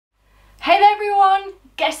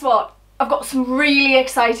guess what? I've got some really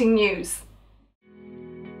exciting news.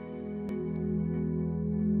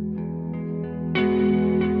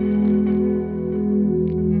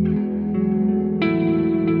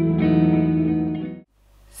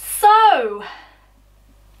 So,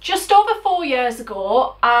 just over 4 years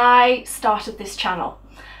ago, I started this channel,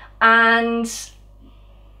 and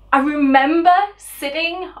I remember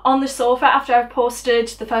sitting on the sofa after I've posted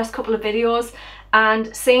the first couple of videos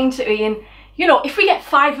and saying to Ian, you know, if we get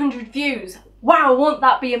 500 views, wow, won't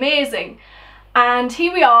that be amazing? And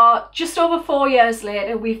here we are, just over 4 years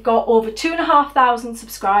later, we've got over 2,500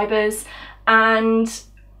 subscribers and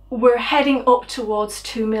we're heading up towards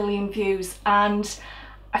 2 million views. And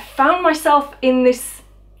I found myself in this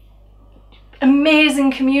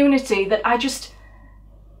amazing community that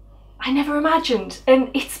I never imagined,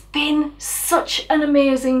 and it's been such an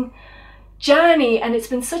amazing journey and it's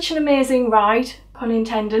been such an amazing ride, pun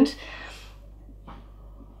intended,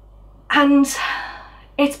 and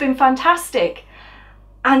it's been fantastic.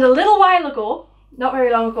 And a little while ago, not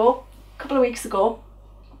very long ago, a couple of weeks ago,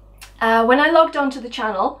 when I logged onto the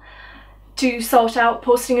channel to sort out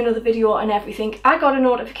posting another video and everything, I got a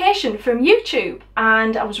notification from YouTube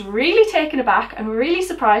and I was really taken aback and really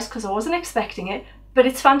surprised because I wasn't expecting it. But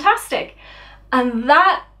it's fantastic, and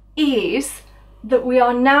that is that we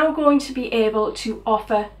are now going to be able to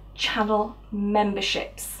offer channel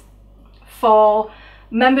memberships for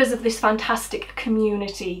members of this fantastic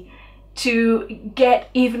community to get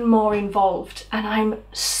even more involved, and I'm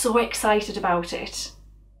so excited about it.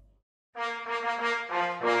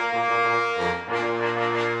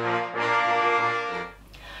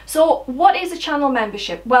 So what is a channel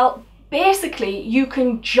membership? Well, basically, you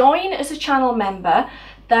can join as a channel member.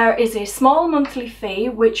 There is a small monthly fee,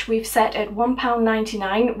 which we've set at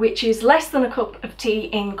 £1.99, which is less than a cup of tea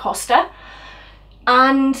in Costa.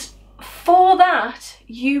 And for that,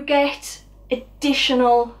 you get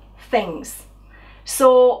additional things.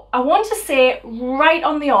 So I want to say right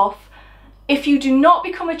on the off, if you do not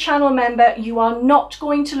become a channel member, you are not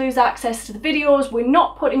going to lose access to the videos. We're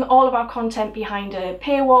not putting all of our content behind a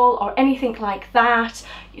paywall or anything like that.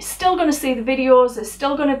 You're still going to see the videos, there's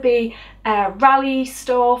still going to be rally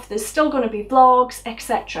stuff, there's still going to be vlogs,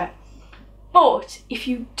 etc. But if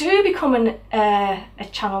you do become a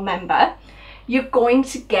channel member, you're going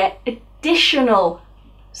to get additional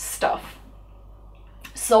stuff.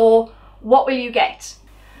 So what will you get?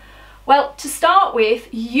 Well, to start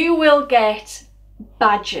with, you will get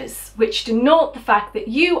badges, which denote the fact that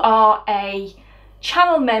you are a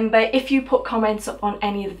channel member if you put comments up on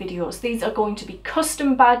any of the videos. These are going to be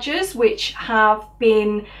custom badges which have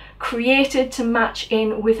been created to match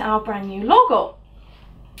in with our brand new logo.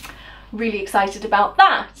 Really excited about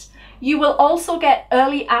that. You will also get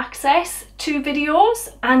early access to videos,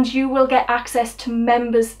 and you will get access to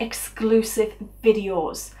members exclusive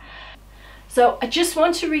videos. So I just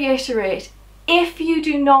want to reiterate, if you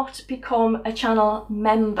do not become a channel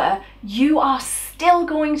member, you are still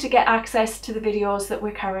going to get access to the videos that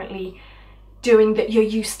we're currently doing that you're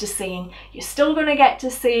used to seeing. You're still going to get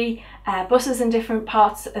to see buses in different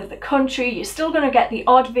parts of the country. You're still going to get the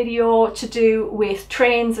odd video to do with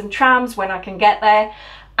trains and trams when I can get there.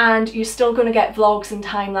 And you're still going to get vlogs and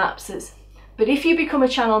time lapses. But if you become a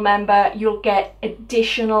channel member, you'll get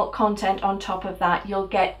additional content on top of that. You'll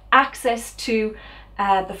get access to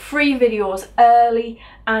the free videos early,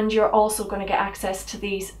 and you're also going to get access to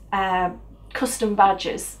these custom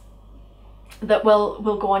badges that will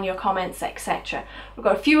go on your comments, etc. We've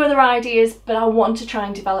got a few other ideas, but I want to try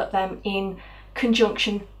and develop them in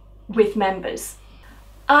conjunction with members.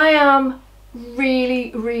 I am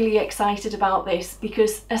really excited about this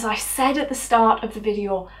because, as I said at the start of the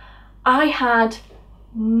video, I had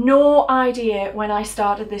no idea when I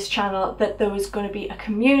started this channel that there was going to be a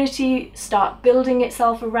community start building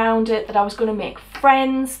itself around it, that I was going to make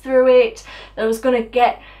friends through it, that I was going to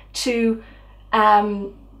get to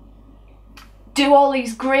do all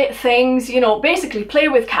these great things, you know, basically play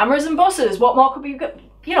with cameras and buses. What more could be,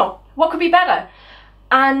 you know, what could be better?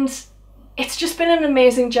 And it's just been an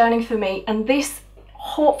amazing journey for me, and this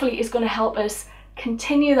hopefully is going to help us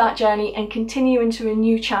continue that journey and continue into a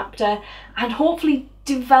new chapter, and hopefully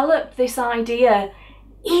develop this idea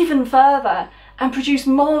even further and produce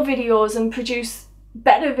more videos and produce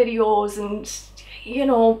better videos and, you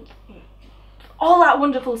know, all that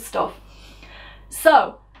wonderful stuff.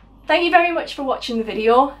 So thank you very much for watching the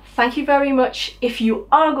video. Thank you very much if you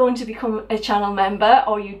are going to become a channel member,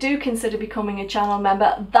 or you do consider becoming a channel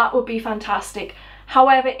member. That would be fantastic.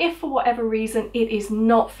 However, if for whatever reason it is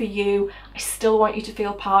not for you, I still want you to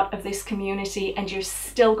feel part of this community, and you're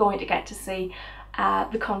still going to get to see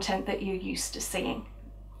the content that you're used to seeing.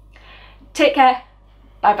 Take care.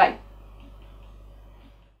 Bye bye.